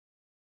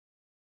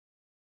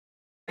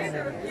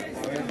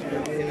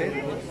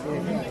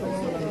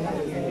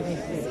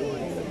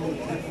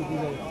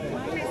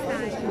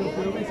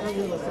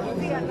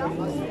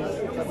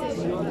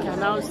can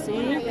now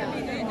see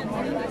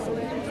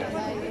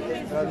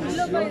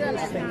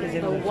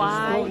the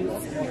white,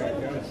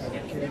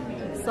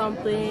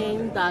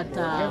 something that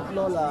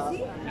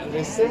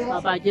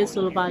Baba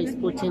Jesulba is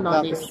putting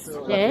on his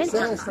head.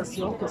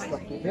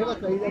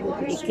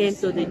 He came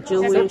to the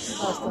Jewish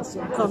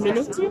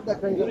community.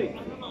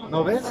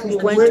 He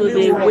went to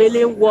the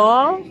Wailing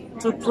Wall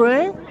to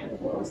pray.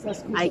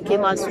 I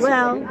came as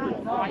well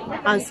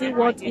and see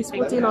what he's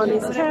putting on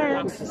his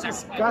head.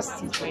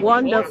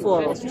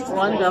 Wonderful,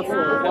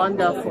 wonderful,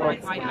 wonderful.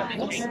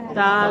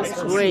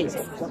 That's great.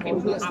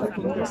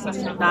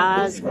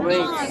 That's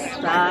great.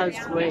 That's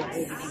great.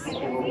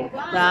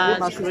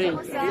 That's great.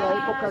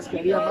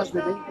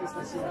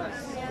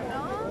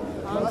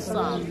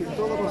 Awesome.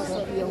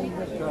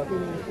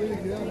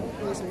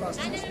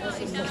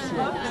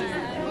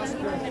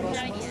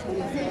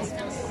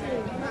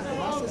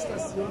 Más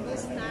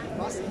estaciones,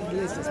 más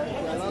iglesias,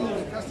 porque al lado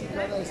de casi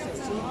cada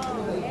estación hay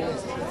una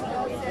iglesia.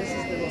 Ese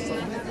es de los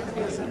aumentos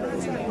que se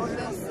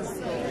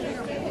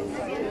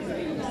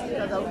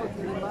cada uno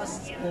tiene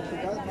más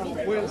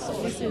fuerza.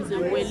 This is the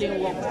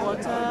Wailing Wall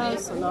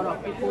quarters. A lot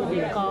of people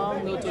they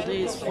come. No,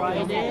 today is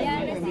Friday,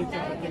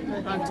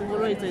 and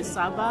tomorrow is the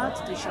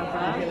Sabbath, the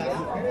Shabbat.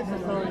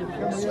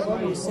 So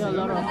you see a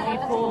lot of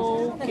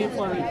people came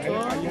for a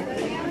tour.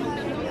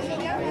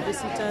 They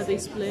visited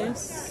this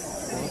place.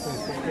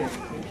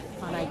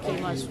 And I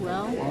came as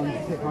well.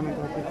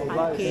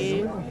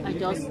 I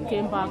just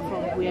came back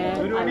from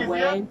where I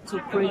went to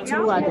pray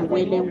to at the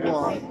Wailing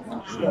Wall.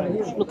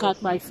 Look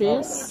at my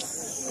face.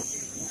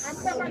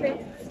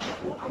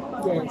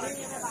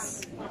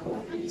 Yes.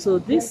 So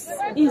this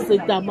is the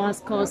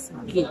Damascus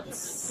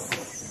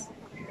gates.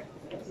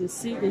 You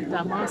see the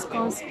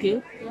Damascus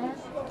gate?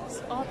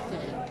 It's up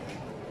there.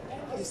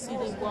 You see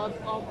the word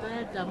up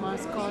there,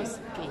 Damascus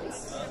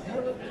gates.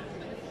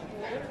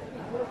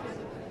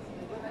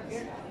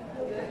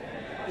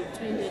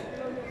 Between the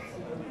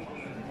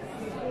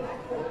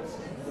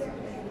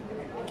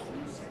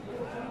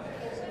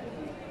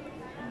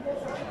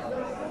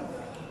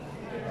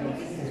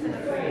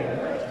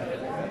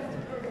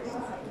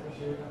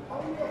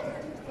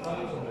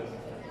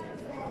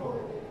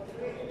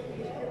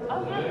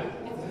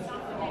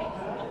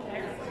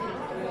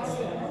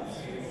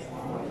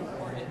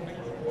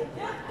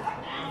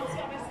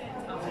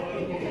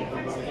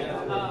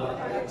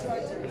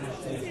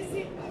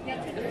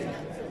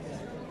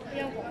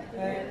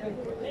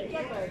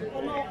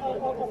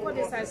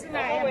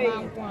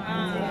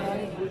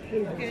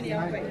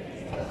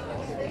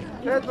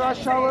Red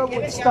shower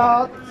would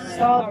start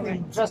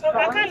just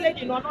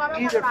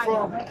either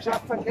from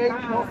Jaffa Gate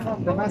or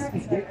from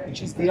Damascus Gate,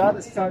 which is the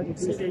other side of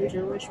the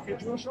Jewish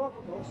people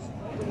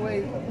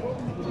way.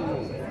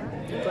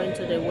 going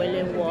to the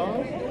Wailing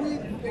Wall.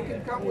 They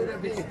can come with a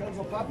vehicle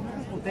of public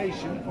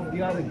transportation from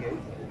the other gate,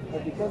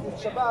 but because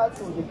it's Shabbat,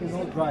 so they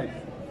cannot drive.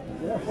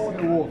 Therefore,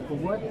 they walk.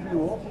 From where do they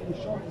walk? From the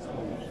shortest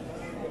place.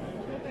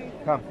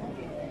 Come.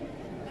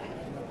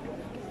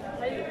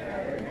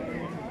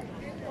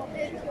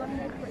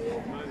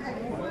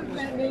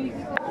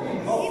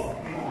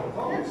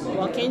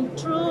 Walking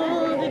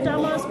through the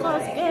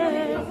Damascus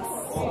gate.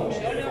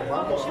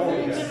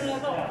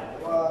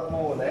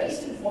 More or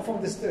less, or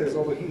from the stairs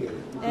over here.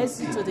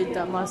 Exit to the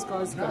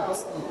Damascus gate. You can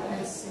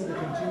see the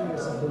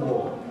continuous of the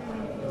wall.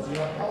 Because you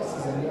have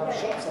houses and you have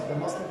shops of the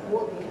Muslim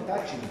world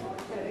touching the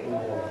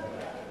wall.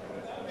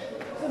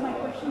 So my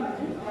question is,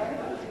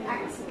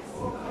 access.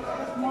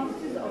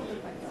 Mosque is open.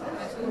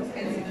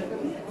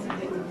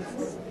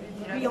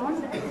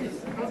 Beyond that,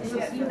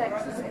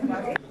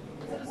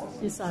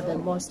 These are the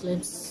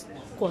Muslims'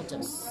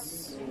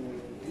 quarters,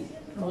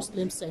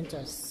 Muslim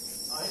centers.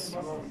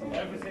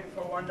 Everything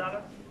for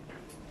 $1?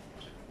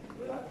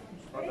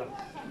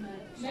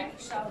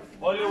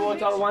 Holy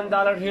water,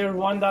 $1 here,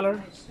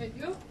 $1.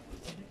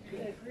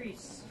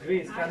 Greece,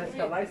 can I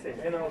slice?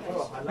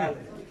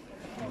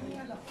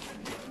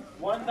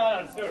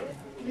 $1, sir.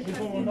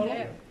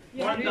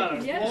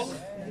 $1. Yes.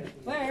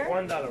 Where?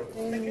 $1.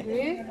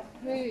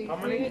 How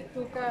many?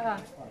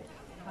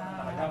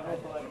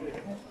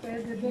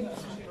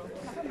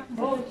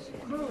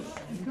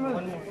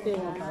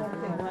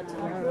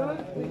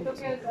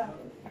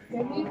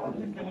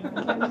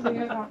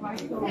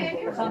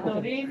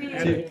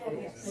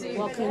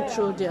 Walking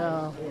through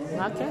the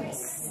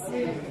markets.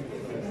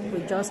 We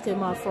just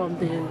came out from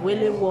the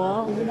Wailing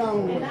Wall.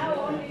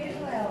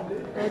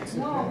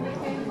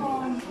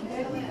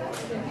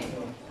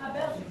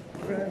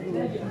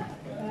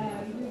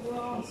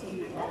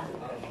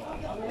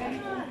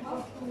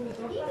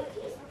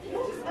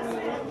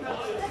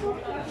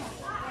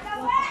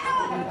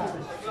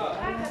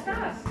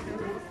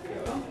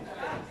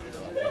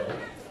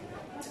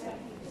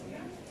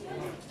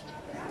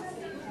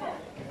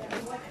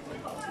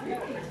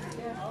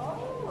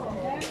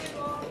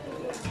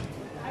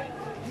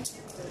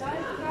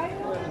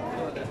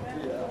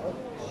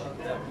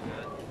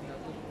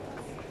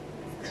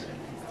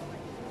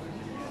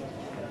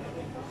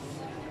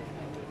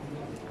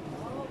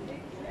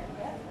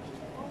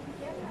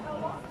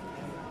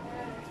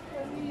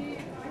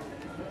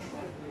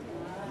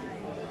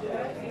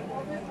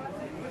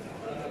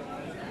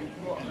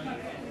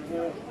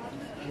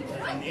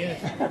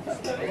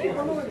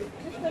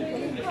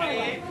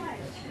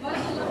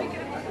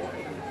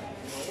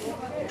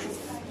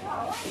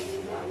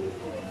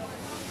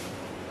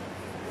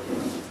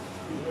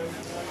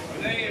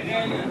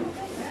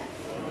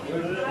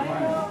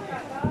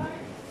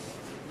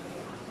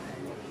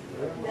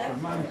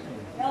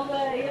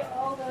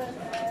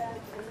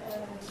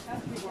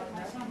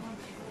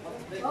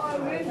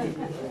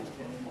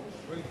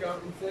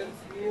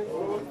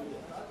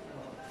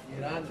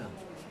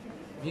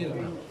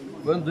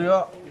 Quando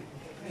io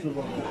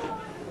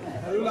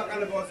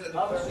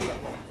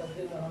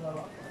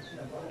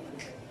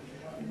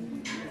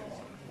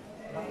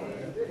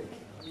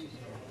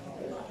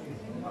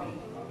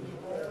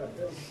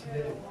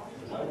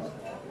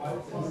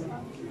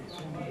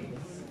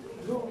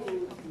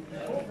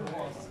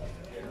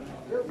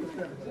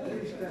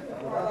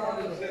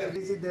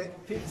This is the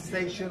fifth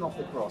station of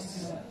the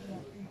cross.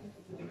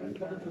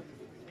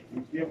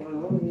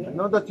 I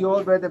know that you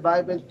all read the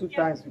Bible 2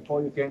 times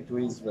before you came to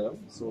Israel,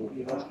 so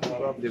you must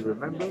probably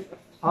remember.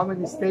 How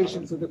many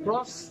stations of the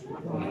cross?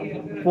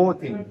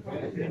 14.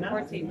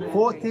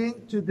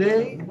 14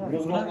 today in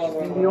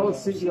the old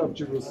city of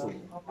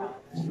Jerusalem.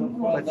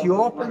 But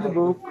you open the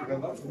book,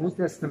 New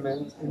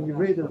Testament, and you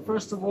read it.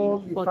 First of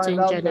all, you find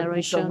out that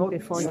these are not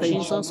before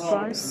stations Jesus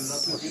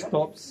Christ. or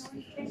stops,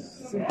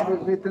 simply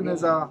written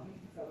as a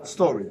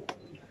story.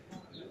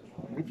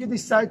 If you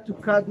decide to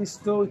cut this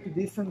story to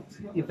different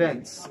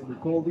events, and we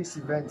call these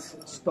events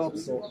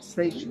stops or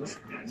stations,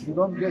 you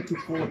don't get to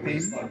 14,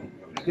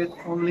 you get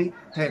only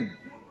 10.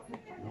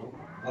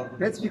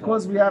 That's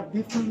because we have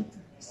different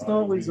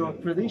stories or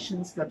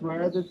traditions that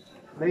were added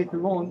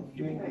later on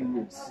during the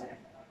years.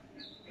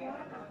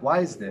 Why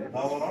is that?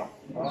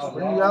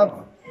 When you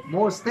have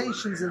more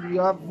stations and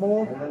you have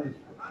more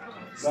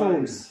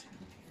stories.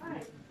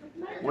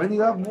 When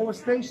you have more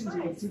stations,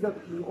 you can see that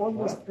in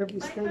almost every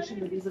station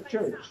there is a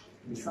church.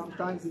 And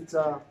sometimes it's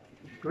a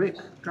Greek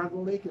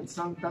Catholic, and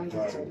sometimes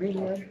it's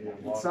Armenian,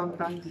 and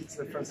sometimes it's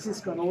the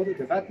Franciscan order,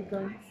 the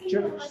Vatican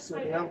Church. So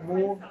they have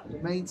more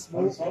domains,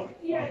 more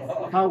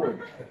power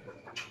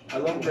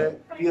along the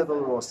Via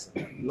Dolorosa,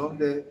 along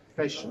the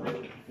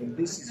Passion. And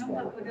this is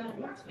why.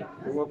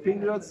 There were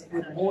periods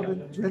with more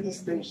than 20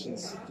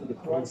 stations to the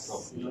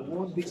cross. You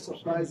won't be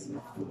surprised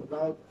if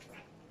about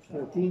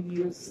 14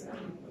 years,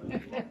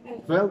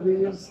 12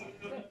 years,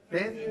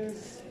 10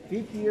 years,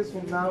 50 years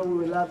from now,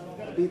 we will have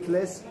a bit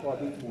less or a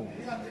bit more.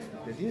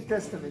 The New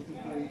Testament,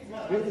 if you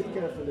read it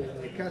carefully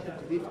and you cut it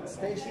to different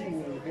stations,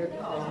 you will get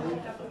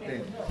only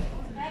 10.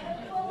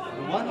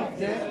 And one of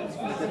them is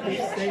the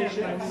fifth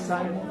station,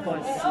 Simon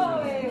Paul.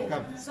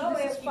 Come. So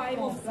we're 5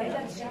 of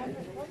them.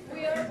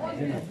 We are on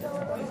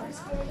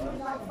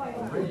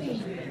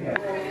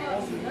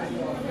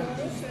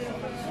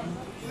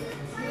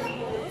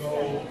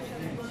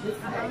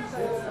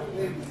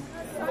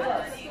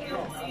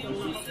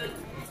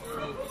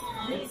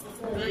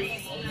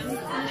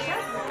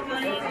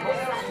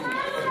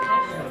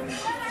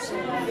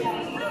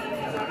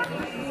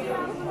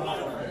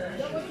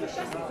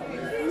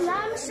لا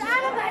مش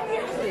أنا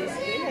بعدين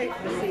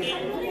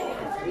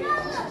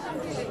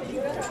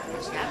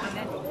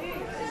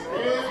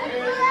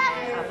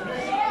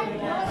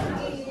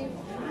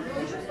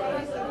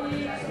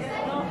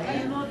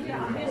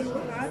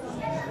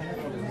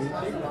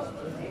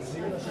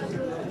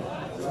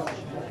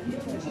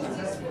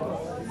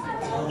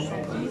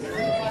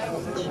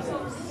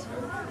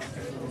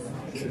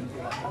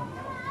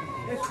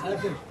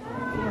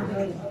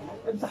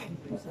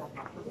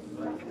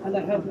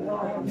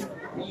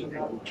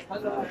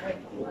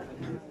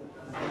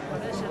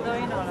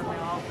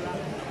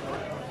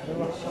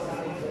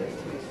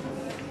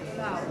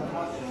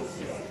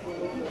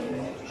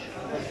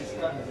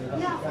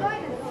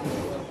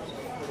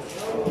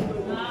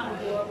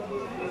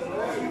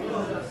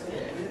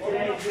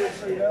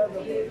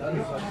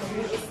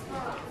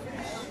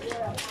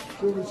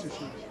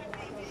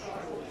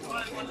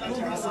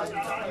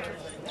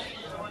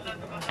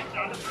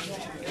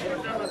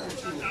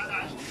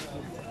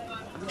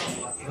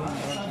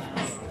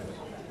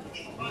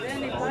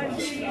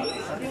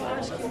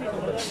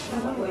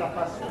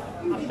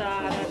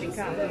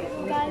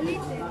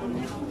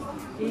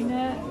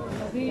Yine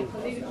bir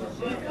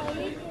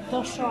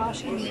doşo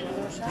aşkım.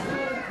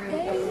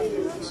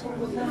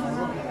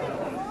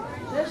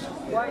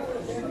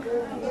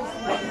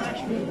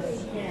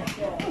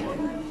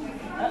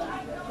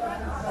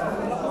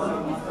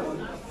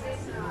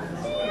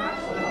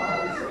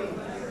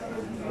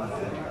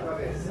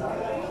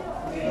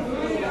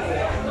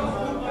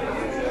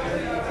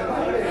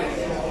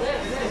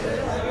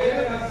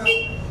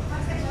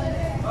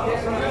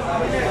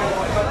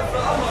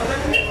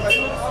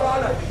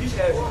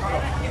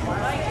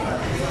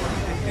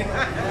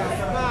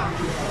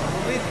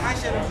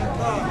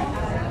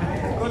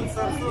 كل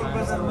صرصور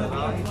بدل ما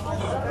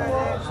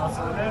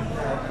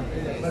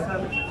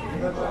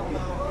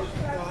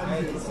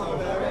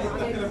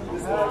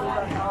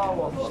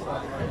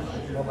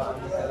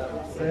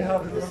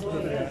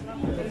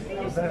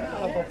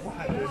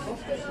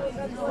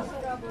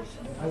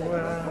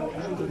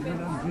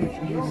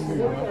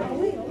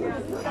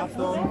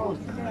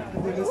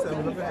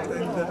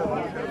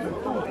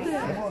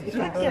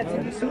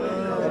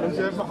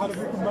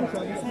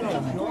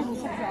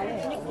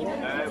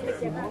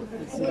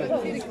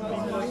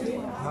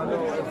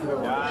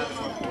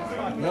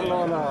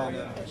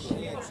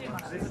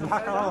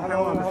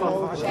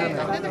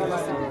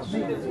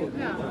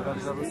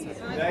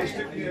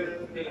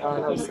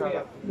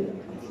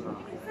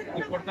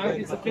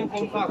Importante isso aqui é um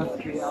contato.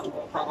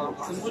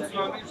 Se muitos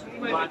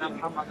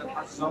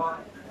amigos não é.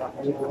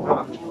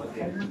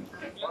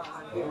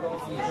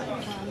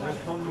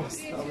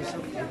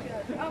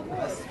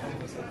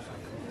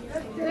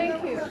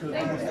 Thank you.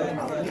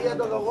 Via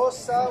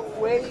Dolorosa,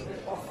 way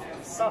of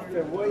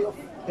suffering, way of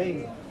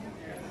pain.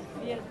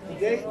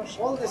 Today,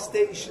 all the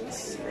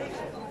stations,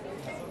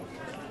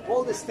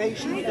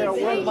 they are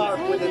well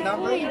marked with a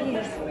number,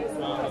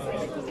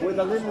 with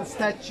a little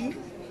statue.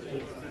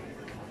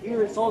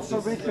 Here it's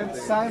also written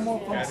Simon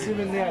from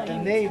Cyrene, the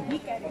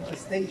name of the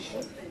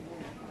station.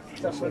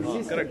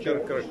 Correct.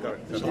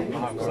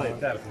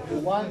 The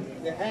one,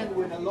 the hand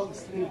with a long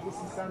sleeve, this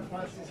is San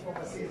Francisco of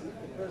Assisi,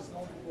 the first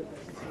known to the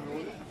Franciscan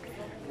order.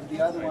 And the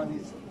other one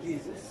is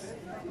Jesus.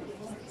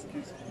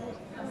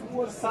 Who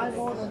was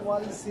Simon and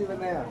what is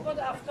Cyrene?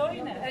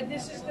 And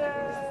this is the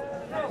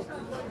road.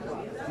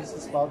 This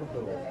is part of the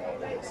road.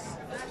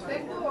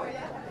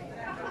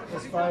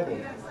 It's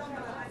Friday.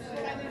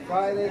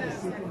 Friday the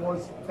city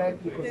was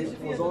packed because it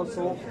was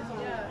also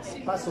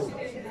Passover.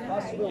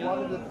 Passover, one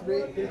of the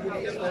three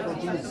pilgrimages for the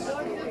Jews.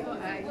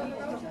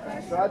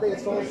 Friday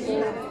is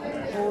also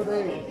 4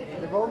 days.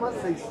 The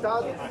Romans, they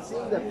started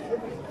seeing that it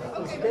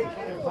was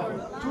taking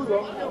too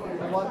long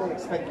than what they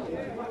expected.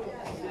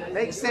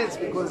 Makes sense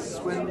because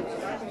when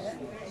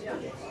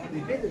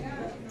they did it,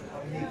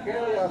 when you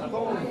carry a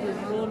thorn,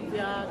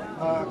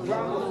 a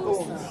crown of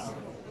thorns,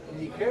 and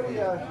you carry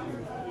a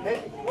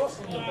heavy cross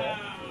on your back,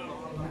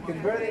 you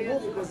can barely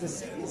move because the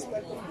city is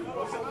packed.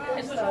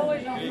 It was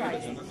always on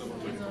Friday.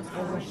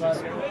 Always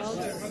Friday.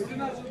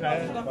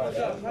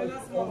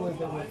 Always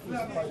they were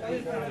crucified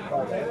people on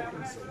Friday.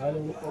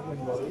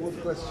 Good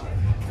question.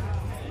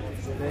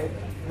 So the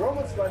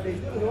Romans, when they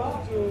did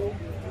want to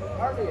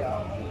Arabia,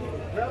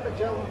 grab a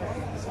gentleman,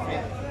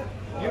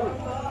 you,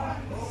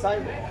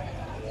 Simon.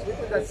 It's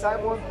written that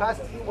Simon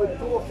passed him with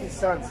two of his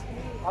sons,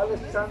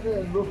 Alexander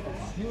and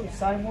Rufus. You,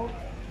 Simon,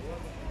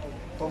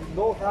 from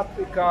North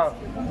Africa,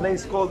 a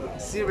place called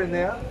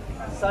Cyrene.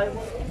 Simon,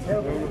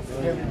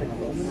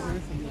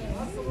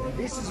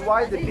 this is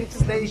why the big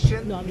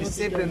station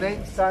received the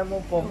name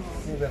Simon from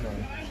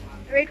Cyrene.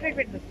 Wait.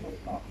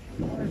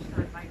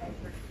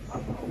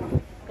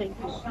 Thank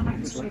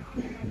you.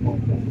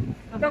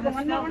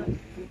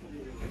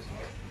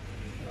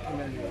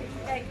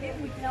 Kijk, dit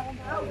moet je nou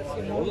onthouden.